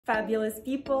fabulous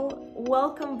people,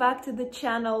 welcome back to the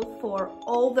channel for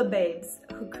all the babes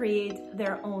who create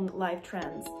their own life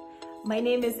trends. My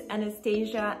name is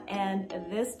Anastasia and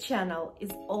this channel is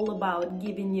all about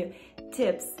giving you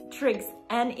tips, tricks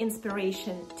and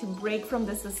inspiration to break from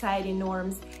the society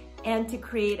norms and to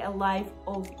create a life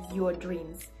of your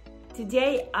dreams.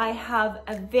 Today I have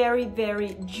a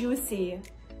very juicy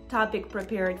topic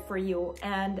prepared for you,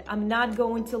 and I'm not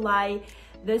going to lie,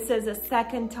 this is the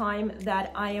second time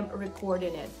that I am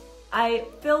recording it. I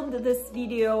filmed this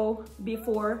video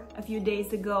before a few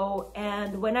days ago,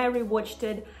 and when I rewatched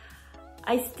it,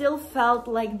 I still felt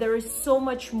like there is so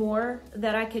much more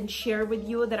that I can share with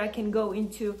you, that I can go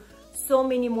into so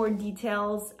many more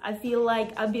details. I feel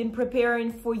like I've been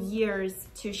preparing for years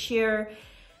to share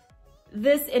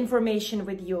this information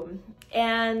with you,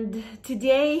 and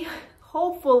today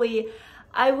hopefully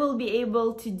I will be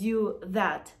able to do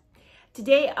that.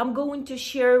 Today I'm going to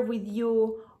share with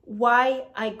you why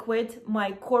I quit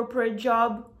my corporate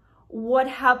job, what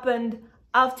happened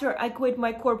after I quit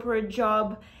my corporate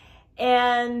job,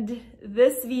 and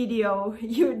this video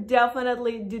you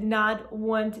definitely do not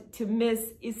want to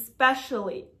miss,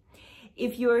 especially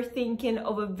if you're thinking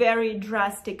of a very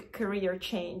drastic career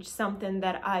change, something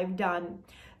that I've done.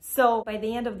 So by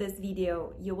the end of this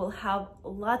video, you will have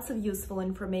lots of useful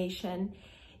information.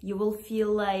 You will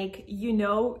feel like you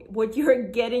know what you're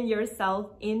getting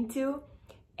yourself into.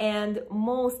 And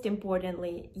most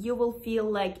importantly, you will feel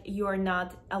like you're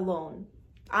not alone.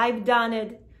 I've done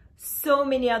it. So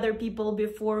many other people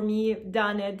before me have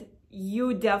done it.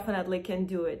 You definitely can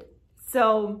do it.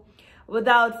 So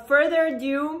without further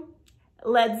ado,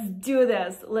 let's do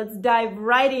this. Let's dive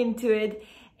right into it.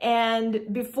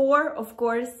 And before, of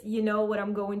course, you know what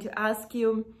I'm going to ask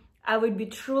you. I would be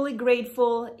truly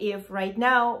grateful if right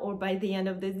now or by the end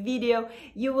of this video,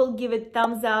 you will give it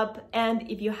thumbs up. And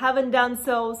if you haven't done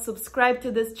so, subscribe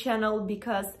to this channel,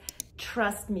 because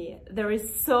trust me, there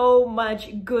is so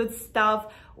much good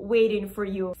stuff waiting for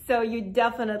you. So you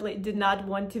definitely do not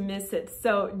want to miss it.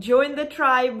 So join the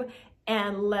tribe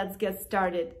and let's get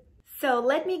started. So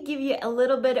let me give you a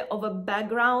little bit of a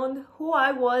background who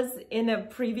I was in a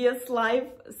previous life,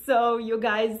 so you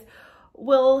guys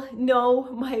will know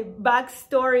my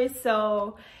backstory,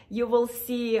 so you will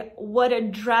see what a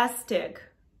drastic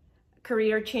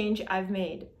career change I've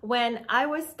made. When I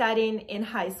was studying in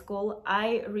high school,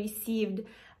 I received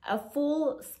a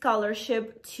full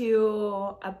scholarship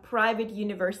to a private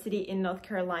university in North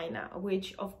Carolina,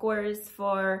 which of course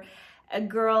for a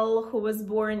girl who was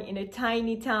born in a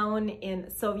tiny town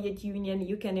in Soviet Union,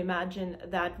 you can imagine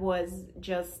that was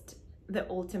just the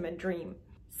ultimate dream.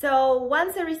 So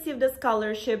once I received the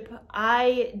scholarship,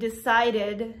 I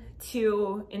decided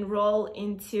to enroll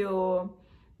into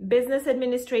business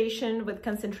administration with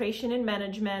concentration in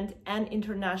management and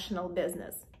international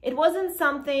business. It wasn't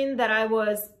something that I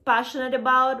was passionate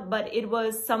about, but it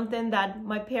was something that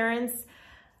my parents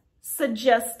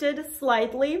suggested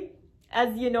slightly,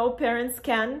 as you know, parents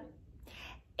can.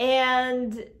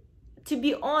 And to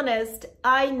be honest,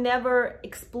 I never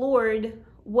explored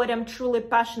what I'm truly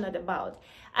passionate about.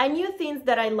 I knew things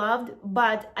that I loved,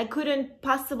 but I couldn't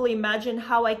possibly imagine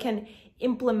how I can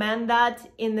implement that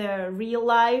in the real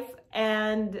life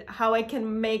and how I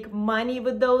can make money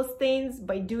with those things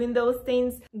by doing those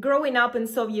things. Growing up in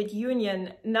Soviet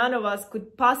Union, none of us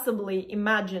could possibly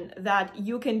imagine that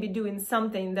you can be doing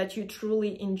something that you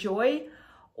truly enjoy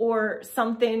or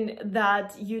something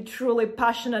that you're truly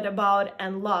passionate about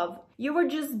and love. You were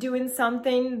just doing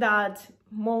something that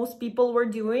most people were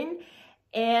doing,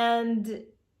 and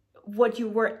what you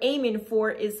were aiming for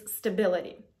is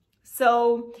stability.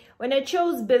 So when I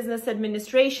chose business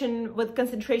administration with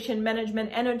concentration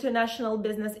management and international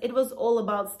business, it was all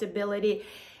about stability.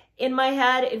 In my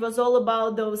head, it was all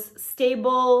about those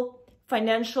stable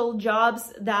financial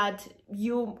jobs that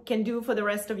you can do for the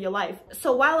rest of your life.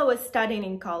 So while I was studying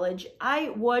in college, I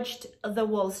watched the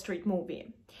Wall Street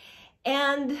movie,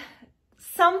 and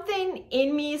something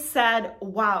in me said,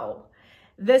 wow,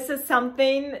 this is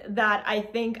something that I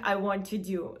think I want to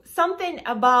do. Something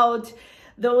about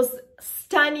those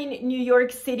stunning New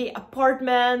York City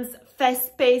apartments,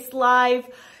 fast-paced life,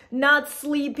 not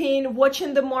sleeping,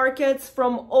 watching the markets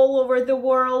from all over the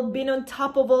world, being on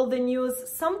top of all the news.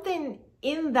 Something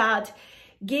in that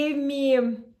gave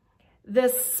me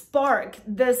this spark,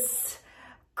 this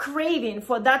craving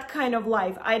for that kind of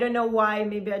life. I don't know why,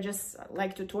 maybe I just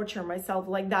like to torture myself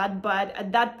like that, but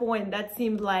at that point that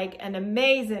seemed like an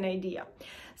amazing idea.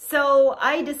 So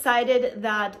I decided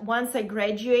that once I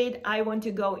graduate, I want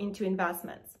to go into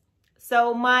investments.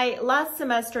 So my last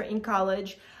semester in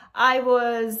college, I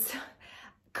was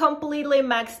completely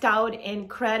maxed out in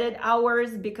credit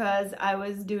hours because I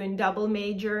was doing double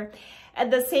major. At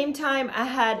the same time, I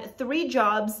had 3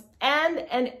 jobs and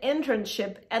an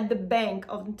internship at the bank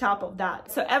on top of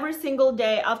that. So every single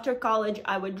day after college,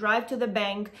 I would drive to the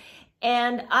bank,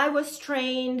 and I was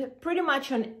trained pretty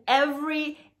much on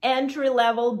every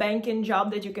entry-level banking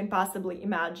job that you can possibly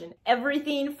imagine.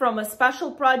 Everything from a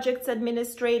special projects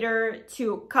administrator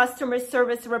to customer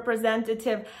service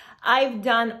representative. I've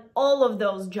done all of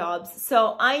those jobs.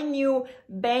 So I knew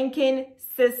banking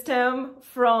system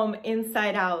from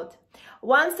inside out.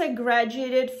 Once I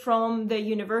graduated from the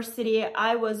university,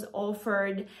 I was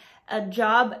offered a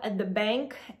job at the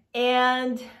bank,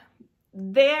 and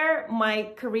there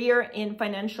my career in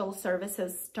financial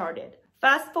services started.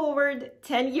 Fast forward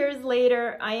 10 years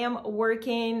later, I am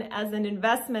working as an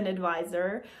investment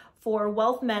advisor for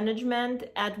wealth management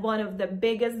at one of the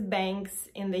biggest banks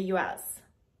in the US.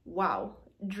 Wow,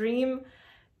 dream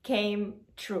came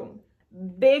true.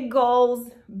 Big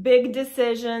goals, big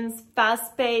decisions,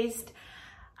 fast-paced.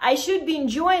 I should be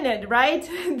enjoying it, right?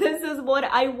 This is what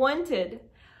I wanted.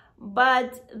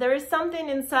 But there is something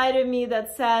inside of me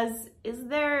that says, is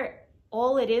there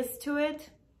all it is to it?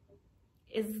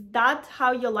 Is that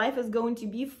how your life is going to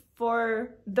be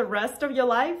for the rest of your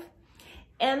life?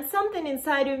 And something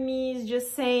inside of me is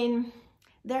just saying,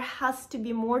 there has to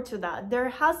be more to that. There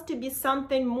has to be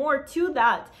something more to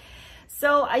that.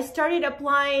 So I started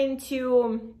applying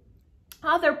to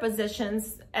other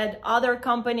positions at other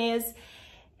companies,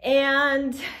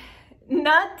 and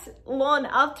not long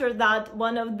after that,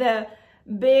 one of the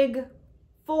big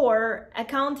 4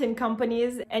 accounting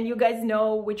companies, and you guys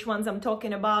know which ones I'm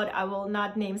talking about, I will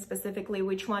not name specifically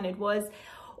which one it was,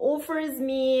 offers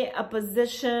me a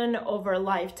position over a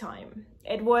lifetime.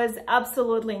 It was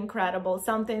absolutely incredible,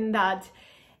 something that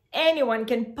anyone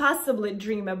can possibly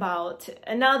dream about.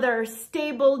 Another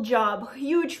stable job,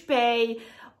 huge pay,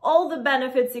 all the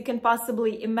benefits you can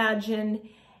possibly imagine.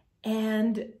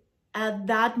 And at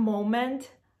that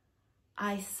moment,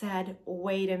 I said,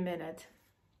 wait a minute.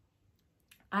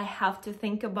 I have to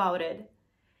think about it.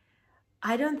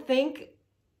 I don't think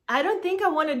I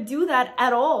want to do that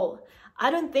at all.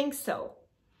 I don't think so.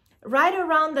 Right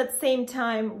around that same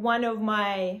time, one of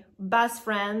my best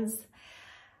friends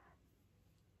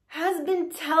has been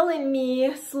telling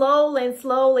me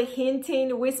slowly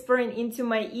hinting, whispering into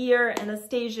my ear,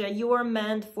 Anastasia, you are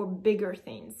meant for bigger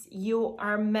things. You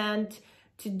are meant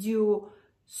to do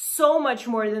so much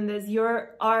more than this. You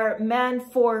are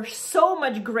meant for so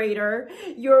much greater.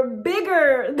 You're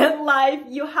bigger than life.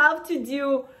 You have to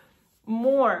do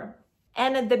more.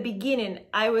 And at the beginning,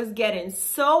 I was getting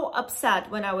so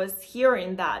upset when I was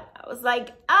hearing that. I was like,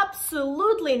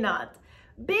 absolutely not.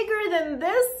 Bigger than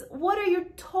this? What are you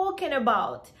talking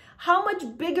about? How much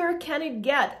bigger can it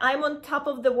get? I'm on top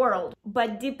of the world.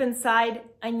 But deep inside,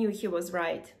 I knew he was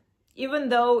right. Even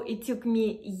though it took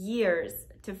me years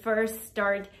to first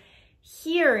start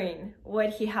hearing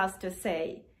what he has to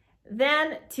say,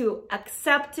 then to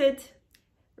accept it,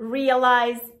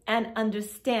 realize and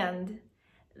understand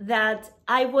that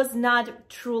I was not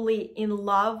truly in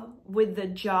love with the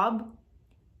job.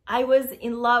 I was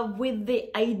in love with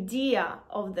the idea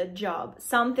of the job,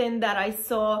 something that I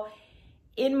saw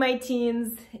in my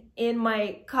teens, in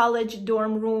my college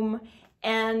dorm room.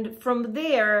 And from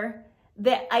there,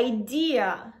 the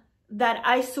idea that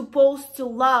I supposed to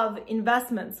love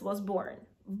investments was born.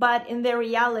 But in the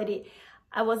reality,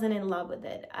 I wasn't in love with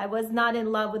it. I was not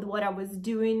in love with what I was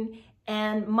doing.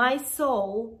 And my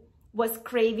soul was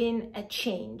craving a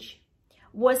change,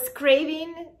 was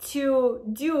craving to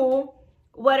do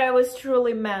what I was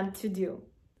truly meant to do.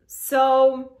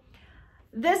 So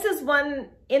this is one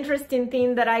interesting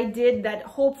thing that I did that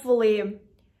hopefully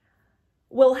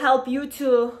will help you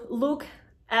to look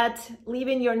at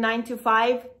living your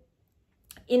 9-to-5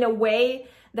 in a way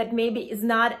that maybe is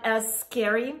not as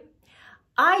scary.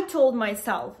 I told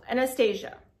myself,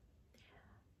 Anastasia,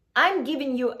 I'm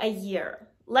giving you a year.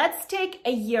 Let's take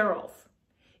a year off.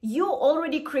 You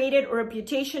already created a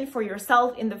reputation for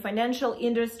yourself in the financial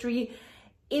industry.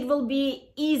 It will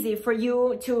be easy for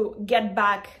you to get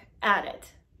back at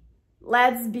it.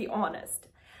 Let's be honest.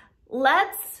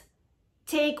 Let's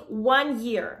take 1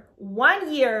 year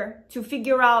to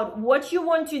figure out what you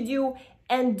want to do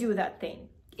and do that thing.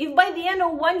 If by the end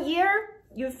of 1 year,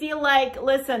 you feel like,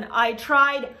 listen, I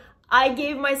tried, I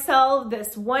gave myself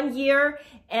this 1 year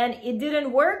and it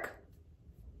didn't work,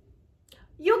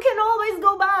 you can always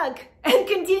go back and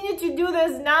continue to do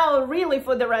this now really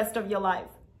for the rest of your life.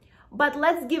 But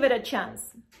let's give it a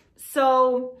chance.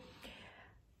 So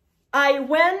I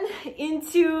went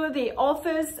into the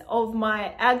office of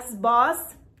my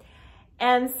ex-boss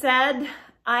and said,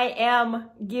 I am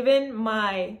giving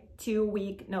my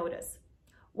 2-week notice.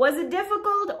 Was it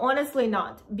difficult? Honestly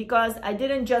not, because I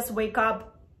didn't just wake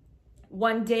up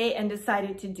one day and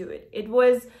decided to do it. It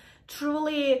was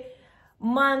truly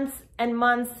months and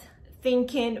months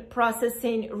thinking,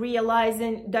 processing,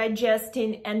 realizing,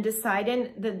 digesting, and deciding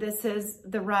that this is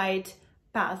the right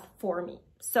path for me.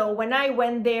 So when I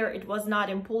went there, it was not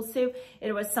impulsive.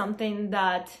 It was something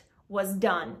that was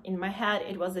done in my head.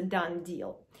 It was a done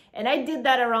deal. And I did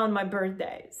that around my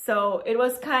birthday. So it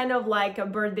was kind of like a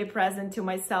birthday present to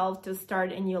myself to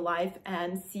start a new life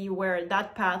and see where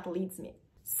that path leads me.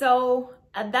 So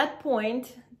at that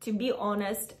point, to be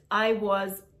honest, I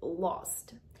was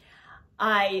lost.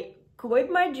 I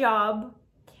quit my job,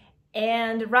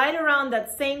 and right around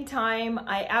that same time,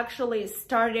 I actually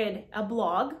started a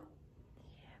blog,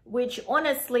 which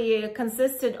honestly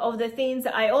consisted of the things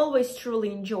I always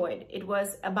truly enjoyed. It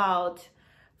was about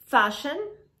fashion,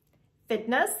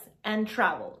 fitness, and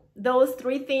travel. Those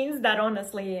 3 things that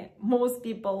honestly most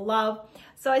people love.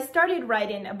 So I started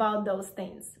writing about those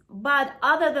things. But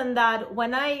other than that,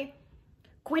 when I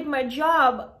quit my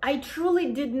job, I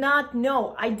truly did not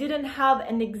know. I didn't have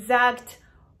an exact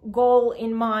goal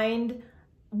in mind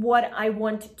what I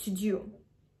wanted to do.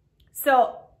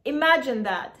 So imagine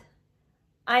that.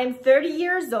 I am 30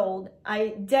 years old.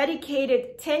 I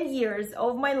dedicated 10 years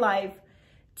of my life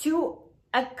to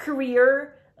a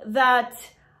career that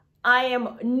I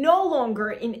am no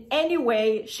longer in any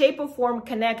way, shape, or form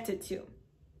connected to.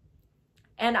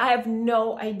 And I have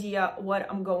no idea what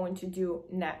I'm going to do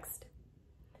next.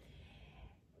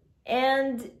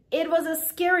 And it was a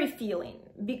scary feeling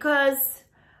because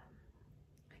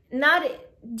not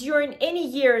during any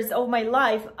years of my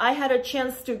life, I had a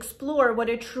chance to explore what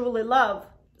I truly love.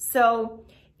 So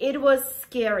it was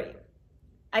scary.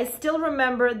 I still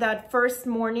remember that first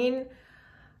morning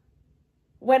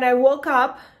when I woke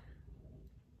up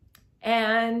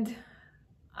and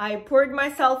I poured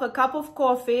myself a cup of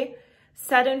coffee,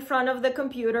 sat in front of the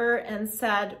computer and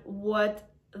said, what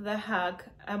the heck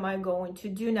am I going to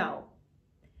do now?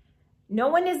 No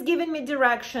one is giving me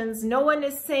directions. No one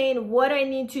is saying what I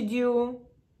need to do,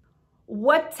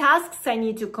 what tasks I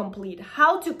need to complete,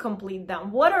 how to complete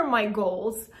them, what are my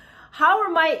goals, how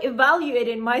am I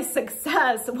evaluating my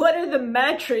success, what are the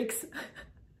metrics?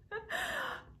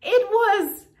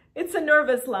 It's a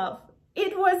nervous laugh.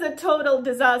 It was a total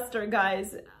disaster,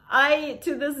 guys.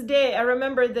 To this day, I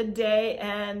remember the day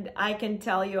and I can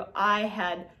tell you I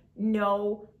had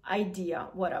no idea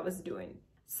what I was doing.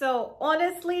 So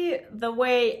honestly, the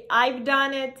way I've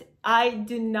done it, I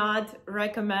do not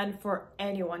recommend for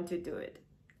anyone to do it.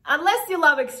 Unless you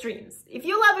love extremes. If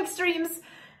you love extremes,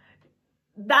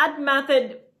 that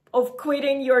method of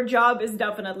quitting your job is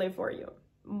definitely for you.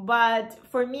 But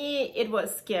for me, it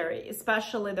was scary,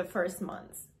 especially the first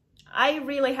months. I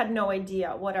really had no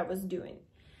idea what I was doing.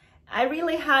 I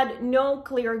really had no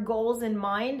clear goals in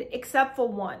mind, except for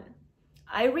one.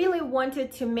 I really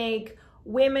wanted to make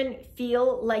women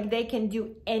feel like they can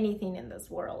do anything in this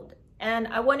world. And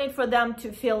I wanted for them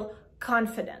to feel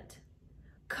confident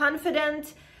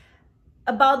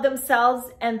about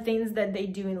themselves and things that they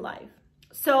do in life.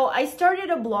 So I started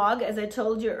a blog, as I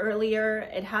told you earlier.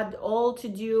 It had all to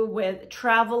do with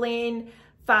traveling,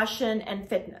 fashion, and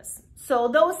fitness. So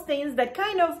those things that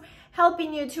kind of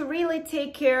helping you to really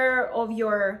take care of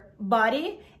your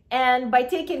body. And by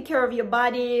taking care of your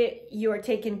body, you're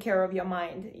taking care of your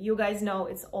mind. You guys know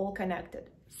it's all connected.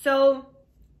 So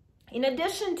in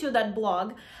addition to that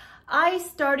blog, I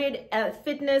started a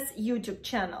fitness YouTube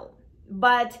channel.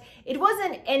 But it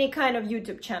wasn't any kind of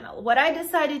YouTube channel. What I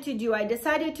decided to do, I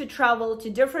decided to travel to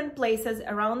different places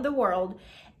around the world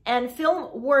and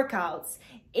film workouts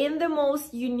in the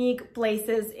most unique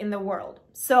places in the world.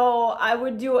 So I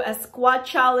would do a squat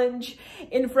challenge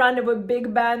in front of a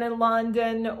big band in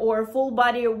London, or full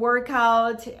body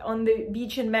workout on the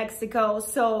beach in Mexico.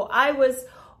 So I was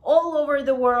all over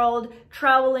the world,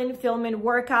 traveling, filming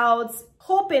workouts,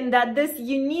 hoping that this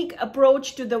unique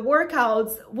approach to the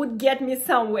workouts would get me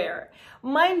somewhere.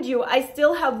 Mind you, I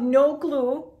still have no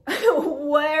clue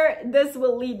where this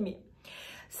will lead me.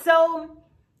 So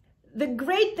the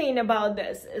great thing about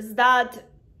this is that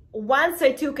once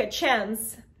I took a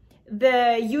chance,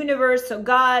 the universe or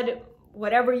God,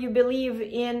 whatever you believe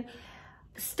in,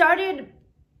 started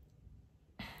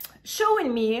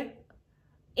showing me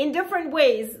in different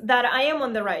ways that I am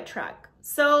on the right track.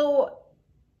 So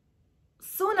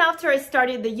soon after I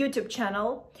started the YouTube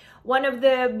channel, one of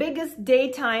the biggest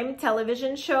daytime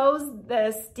television shows,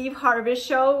 the Steve Harvey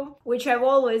Show, which I've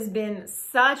always been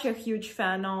such a huge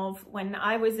fan of. When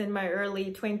I was in my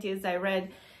early 20s, I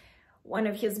read one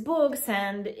of his books,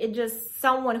 and it's just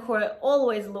someone who I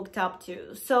always looked up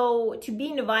to. So to be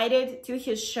invited to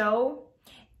his show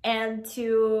and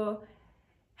to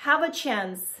have a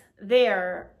chance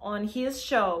there on his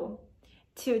show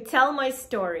to tell my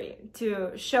story,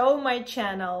 to show my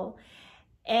channel,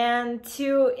 and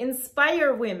to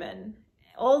inspire women,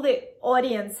 all the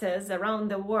audiences around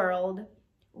the world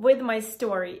with my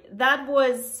story, that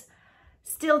was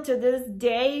still to this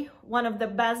day one of the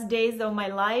best days of my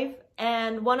life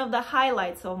and one of the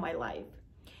highlights of my life,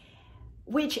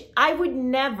 which I would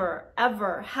never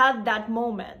ever had that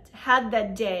moment, had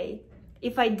that day,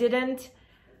 if I didn't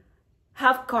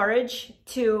have courage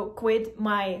to quit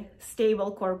my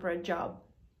stable corporate job.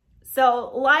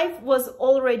 So life was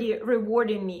already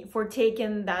rewarding me for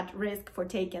taking that risk, for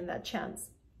taking that chance.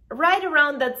 Right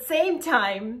around that same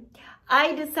time,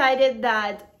 I decided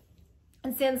that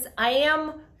since I am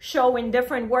showing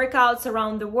different workouts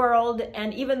around the world,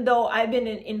 and even though I've been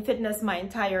in fitness my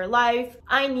entire life,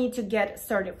 I need to get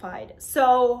certified.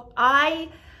 So I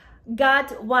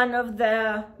got one of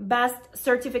the best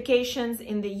certifications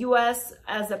in the US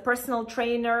as a personal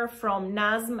trainer from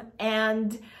NASM, and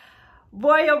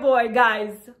boy, oh boy,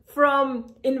 guys,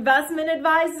 from investment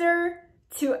advisor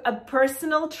to a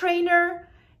personal trainer,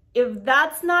 if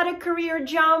that's not a career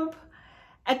jump,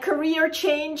 a career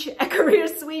change, a career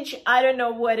switch, I don't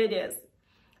know what it is.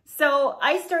 So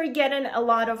I started getting a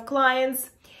lot of clients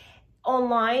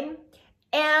online,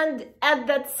 and at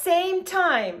that same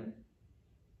time,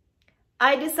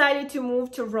 I decided to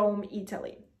move to Rome,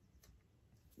 Italy.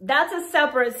 That's a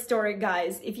separate story,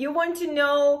 guys. If you want to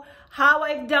know how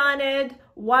I've done it,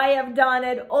 why I've done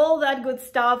it, all that good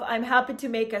stuff, I'm happy to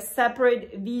make a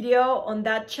separate video on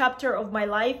that chapter of my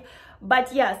life.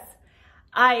 But yes,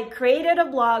 I created a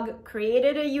blog,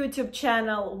 created a YouTube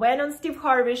channel, went on Steve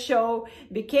Harvey Show,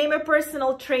 became a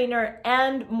personal trainer,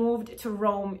 and moved to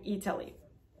Rome, Italy.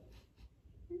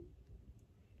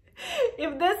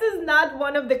 If this is not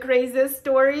one of the craziest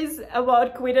stories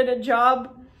about quitting a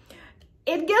job,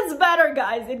 it gets better,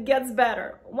 guys, it gets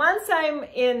better. Once I'm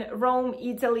in Rome,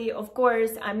 Italy, of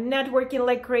course, I'm networking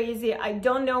like crazy. I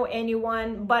don't know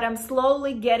anyone, but I'm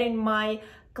slowly getting my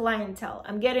clientele.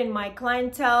 I'm getting my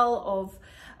clientele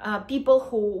of people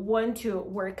who want to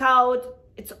work out.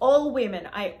 It's all women.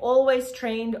 I always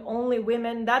trained only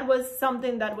women. That was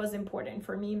something that was important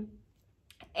for me.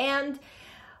 And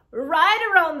right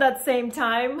around that same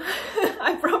time,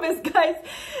 I promise, guys,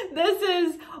 this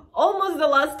is almost the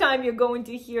last time you're going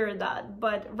to hear that,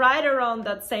 but right around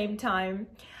that same time,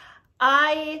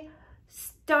 I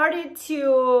started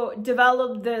to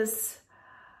develop this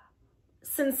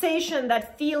sensation,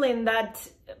 that feeling, that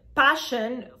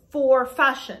passion for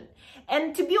fashion.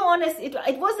 And to be honest,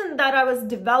 it wasn't that I was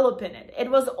developing it. It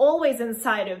was always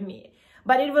inside of me,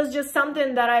 but it was just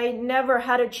something that I never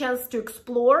had a chance to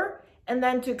explore and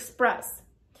then to express.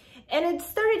 And it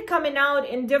started coming out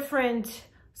in different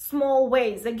small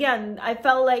ways. Again, I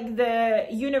felt like the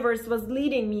universe was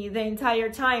leading me the entire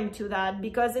time to that,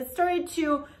 because it started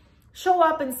to show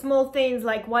up in small things.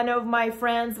 Like one of my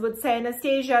friends would say,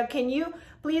 Anastasia, can you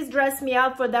please dress me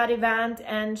up for that event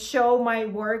and show my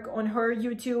work on her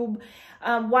YouTube?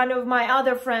 One of my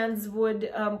other friends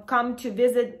would come to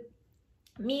visit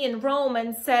me in Rome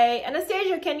and say,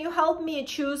 Anastasia, can you help me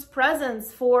choose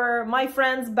presents for my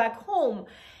friends back home?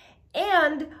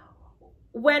 And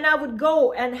when I would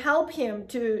go and help him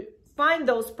to find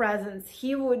those presents,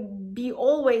 he would be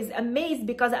always amazed,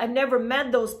 because I've never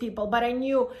met those people, but I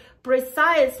knew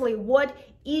precisely what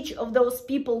each of those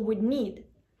people would need.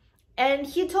 And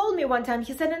he told me one time,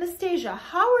 he said, Anastasia,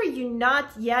 how are you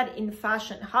not yet in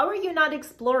fashion? How are you not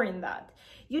exploring that?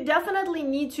 You definitely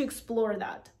need to explore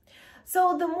that.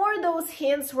 So the more those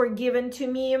hints were given to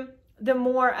me, the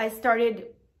more I started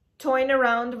toying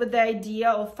around with the idea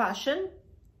of fashion.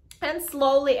 And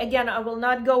slowly, again, I will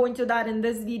not go into that in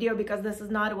this video because this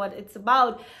is not what it's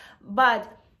about,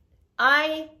 but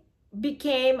I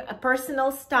became a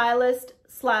personal stylist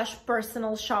 /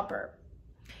 personal shopper,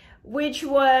 which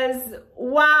was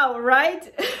wow,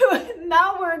 right?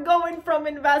 Now we're going from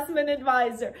investment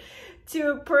advisor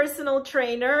to personal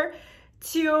trainer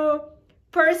to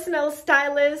personal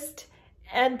stylist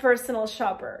and personal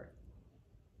shopper,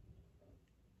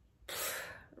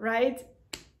 right?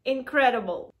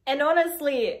 Incredible. And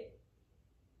honestly,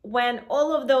 when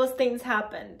all of those things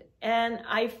happened and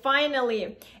I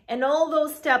finally, and all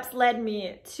those steps led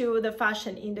me to the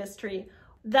fashion industry,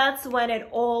 that's when it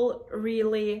all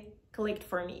really clicked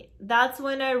for me. That's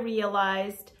when I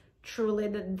realized truly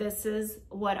that this is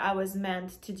what I was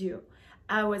meant to do.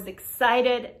 I was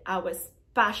excited, I was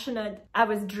passionate, I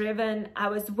was driven, I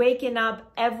was waking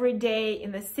up every day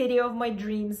in the city of my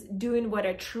dreams, doing what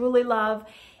I truly love.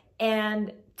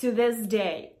 And to this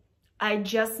day, I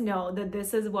just know that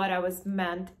this is what I was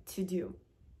meant to do.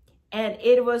 And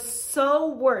it was so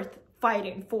worth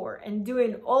fighting for and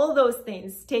doing all those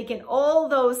things, taking all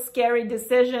those scary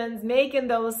decisions, making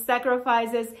those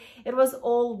sacrifices. It was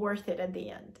all worth it at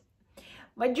the end.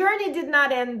 My journey did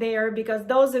not end there, because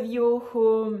those of you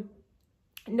who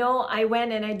know, I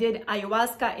went and I did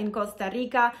ayahuasca in Costa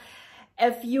Rica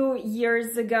a few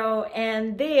years ago,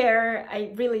 and there,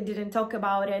 I really didn't talk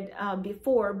about it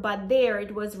before, but there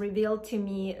it was revealed to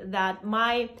me that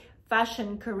my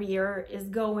fashion career is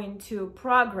going to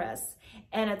progress,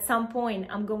 and at some point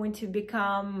I'm going to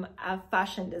become a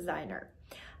fashion designer.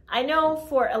 I know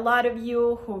for a lot of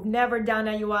you who've never done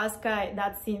ayahuasca,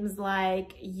 that seems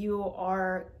like you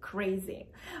are crazy.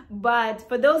 But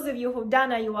for those of you who've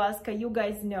done ayahuasca, you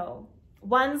guys know,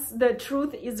 once the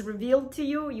truth is revealed to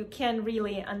you, you can't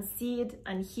really unsee it,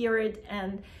 unhear it,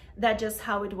 and that's just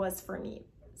how it was for me.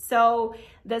 So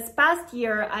this past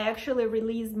year, I actually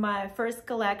released my first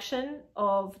collection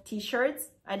of t-shirts.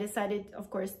 I decided, of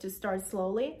course, to start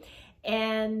slowly.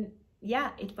 And yeah,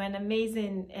 it went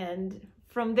amazing. And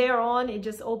from there on, it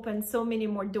just opened so many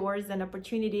more doors and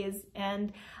opportunities.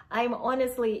 And I'm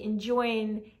honestly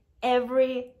enjoying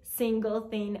every single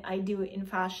thing I do in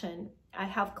fashion. I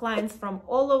have clients from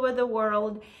all over the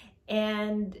world,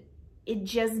 and it's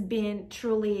just been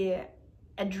truly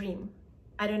a dream.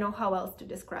 I don't know how else to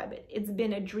describe it. It's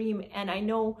been a dream, and I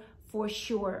know for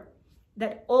sure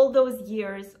that all those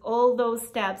years, all those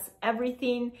steps,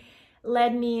 everything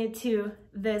led me to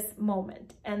this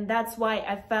moment. And that's why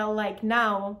I felt like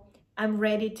now I'm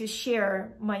ready to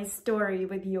share my story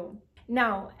with you.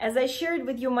 Now, as I shared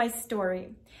with you my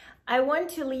story, I want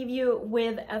to leave you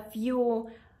with a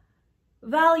few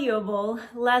valuable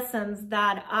lessons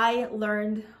that I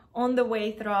learned on the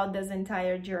way throughout this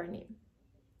entire journey.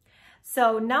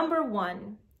 So number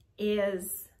one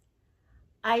is,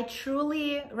 I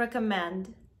truly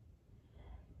recommend,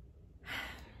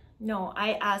 no,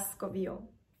 I ask of you,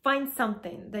 find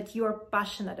something that you're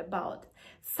passionate about,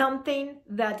 something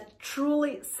that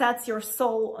truly sets your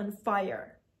soul on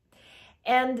fire.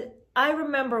 And I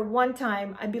remember one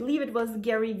time, I believe it was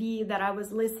Gary Vee that I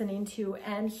was listening to,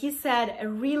 and he said a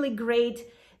really great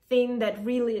thing that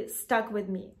really stuck with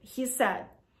me. He said,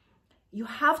 you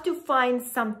have to find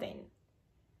something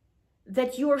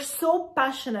that you're so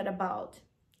passionate about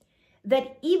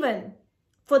that even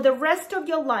for the rest of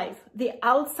your life, the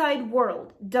outside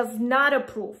world does not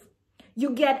approve. You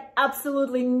get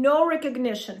absolutely no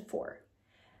recognition for.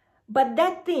 But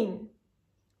that thing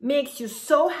makes you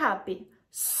so happy,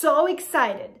 so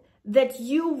excited that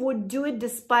you would do it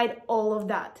despite all of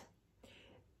that.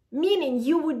 Meaning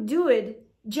you would do it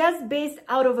just based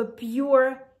out of a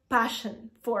pure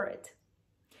passion for it.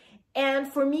 And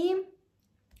for me,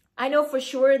 I know for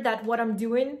sure that what I'm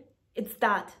doing, it's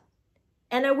that.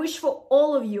 And I wish for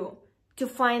all of you to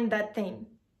find that thing.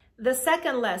 The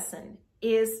second lesson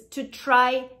is to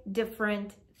try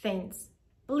different things.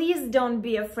 Please don't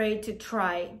be afraid to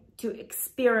try, to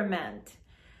experiment,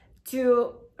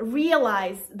 to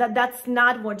realize that that's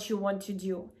not what you want to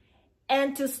do,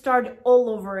 and to start all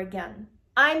over again.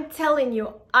 I'm telling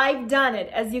you, I've done it,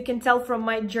 as you can tell from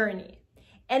my journey.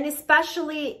 And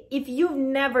especially if you've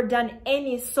never done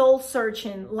any soul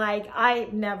searching like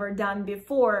I've never done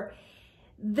before,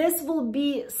 this will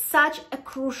be such a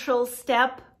crucial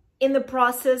step in the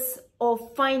process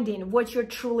of finding what you're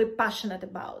truly passionate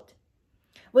about.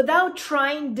 Without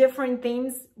trying different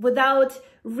things, without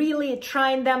really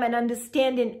trying them and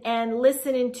understanding and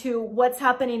listening to what's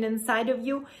happening inside of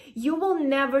you, you will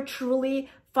never truly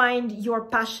find your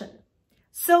passion.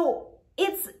 So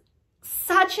it's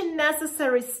such a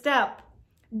necessary step.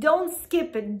 Don't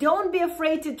skip it. Don't be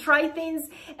afraid to try things.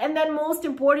 And then most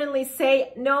importantly,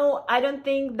 say, no, I don't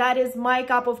think that is my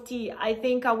cup of tea. I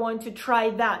think I want to try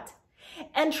that.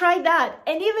 And try that.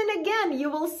 And even again, you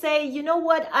will say, you know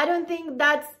what? I don't think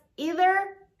that's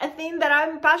either a thing that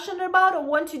I'm passionate about or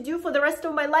want to do for the rest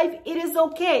of my life. It is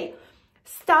okay.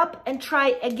 Stop and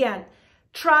try again.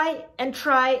 Try and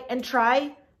try and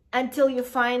try until you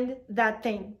find that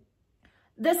thing.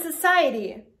 The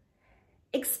society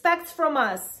expects from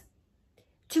us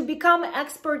to become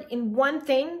expert in one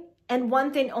thing and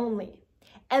one thing only,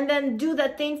 and then do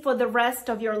that thing for the rest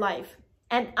of your life.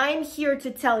 And I'm here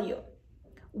to tell you,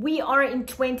 we are in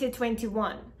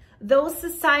 2021. Those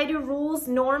society rules,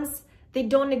 norms, they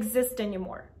don't exist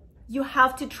anymore. You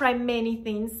have to try many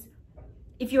things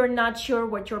if you're not sure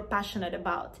what you're passionate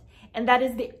about. And that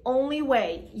is the only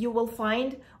way you will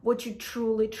find what you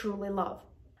truly, truly love.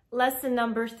 Lesson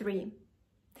number 3.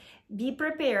 Be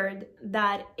prepared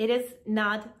that it is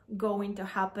not going to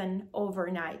happen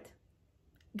overnight.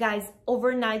 Guys,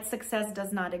 overnight success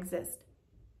does not exist.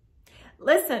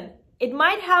 Listen, it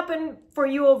might happen for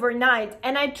you overnight,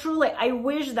 and I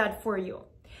wish that for you.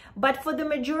 But for the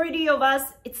majority of us,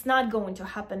 it's not going to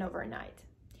happen overnight.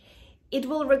 It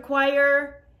will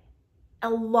require a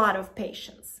lot of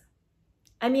patience.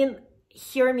 I mean,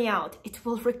 hear me out. It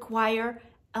will require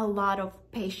a lot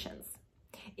of patience.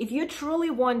 If you truly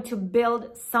want to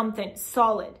build something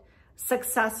solid,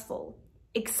 successful,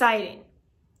 exciting,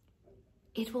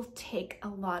 it will take a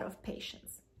lot of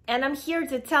patience. And I'm here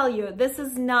to tell you, this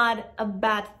is not a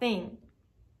bad thing.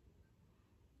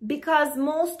 Because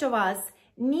most of us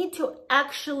need to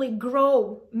actually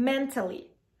grow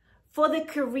mentally for the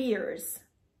careers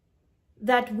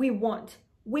that we want.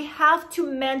 We have to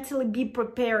mentally be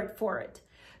prepared for it.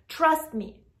 Trust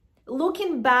me.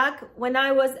 Looking back when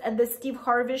I was at the Steve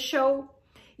Harvey Show,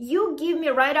 you give me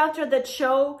right after that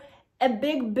show a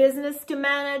big business to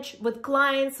manage with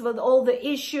clients, with all the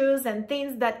issues and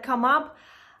things that come up,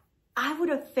 I would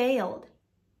have failed.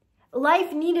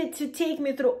 Life needed to take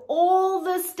me through all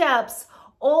the steps,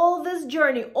 all this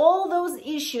journey, all those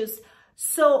issues,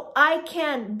 so I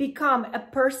can become a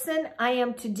person I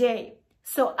am today,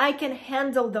 so I can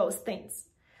handle those things,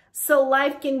 so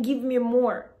life can give me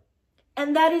more.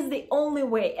 And that is the only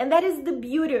way, and that is the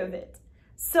beauty of it.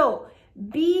 So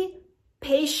be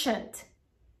patient.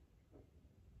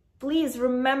 Please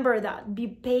remember that. Be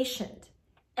patient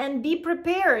and be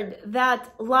prepared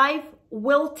that life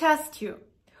will test you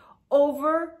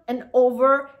over and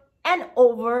over and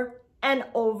over and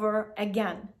over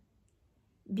again.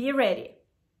 Be ready.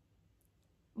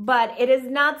 But it is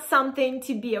not something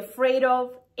to be afraid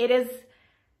of. It is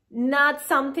not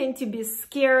something to be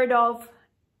scared of.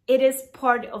 It is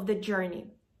part of the journey.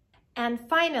 And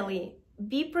finally,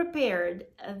 be prepared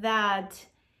that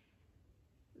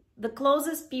the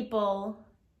closest people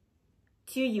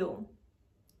to you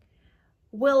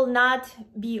will not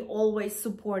be always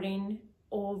supporting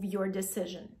of your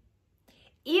decision.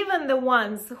 Even the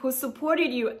ones who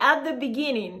supported you at the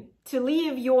beginning to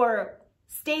leave your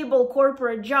stable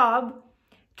corporate job,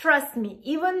 trust me,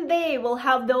 even they will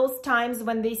have those times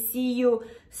when they see you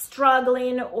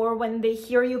struggling, or when they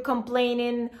hear you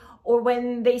complaining, or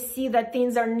when they see that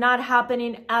things are not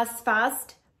happening as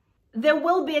fast. There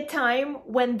will be a time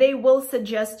when they will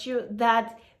suggest you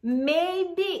that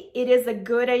maybe it is a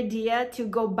good idea to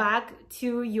go back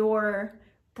to your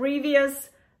previous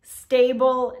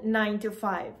stable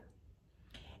 9-to-5.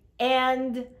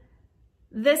 And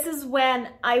this is when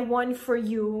I want for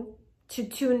you to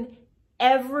tune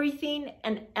everything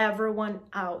and everyone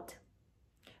out.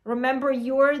 Remember,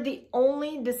 you're the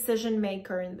only decision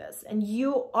maker in this, and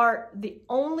you are the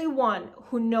only one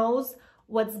who knows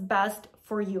what's best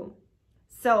for you.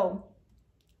 So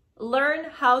learn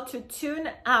how to tune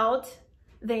out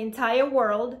the entire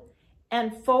world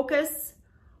and focus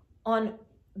on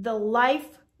the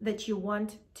life that you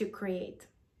want to create.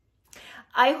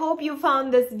 I hope you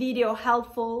found this video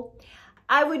helpful.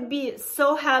 I would be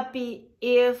so happy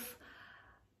if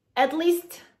at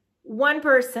least one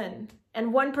person,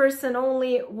 and one person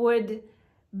only, would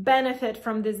benefit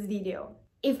from this video.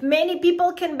 If many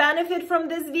people can benefit from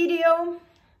this video,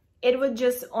 it would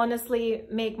just honestly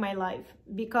make my life,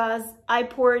 because I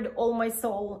poured all my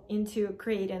soul into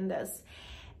creating this.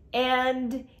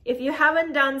 And if you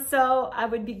haven't done so, I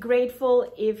would be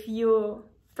grateful if you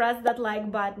press that like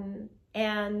button,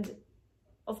 and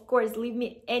of course, leave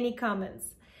me any comments.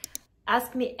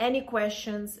 Ask me any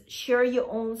questions, share your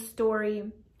own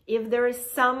story. If there is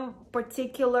some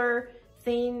particular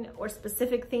thing or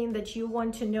specific thing that you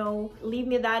want to know, leave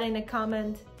me that in a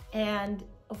comment. And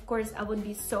of course, I would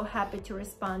be so happy to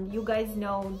respond. You guys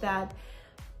know that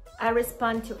I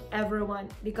respond to everyone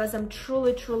because I'm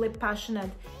truly, truly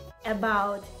passionate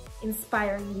about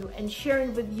inspiring you and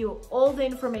sharing with you all the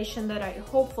information that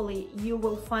hopefully you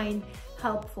will find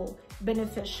helpful,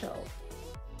 beneficial.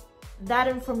 That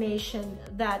information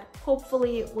that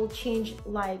hopefully will change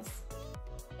lives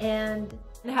and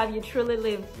have you truly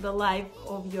live the life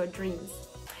of your dreams.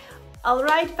 All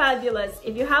right, fabulous.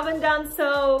 If you haven't done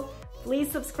so,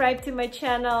 please subscribe to my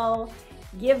channel,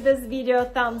 give this video a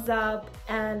thumbs up,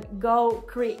 and go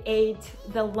create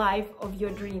the life of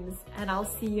your dreams. And I'll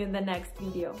see you in the next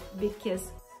video. Big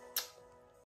kiss.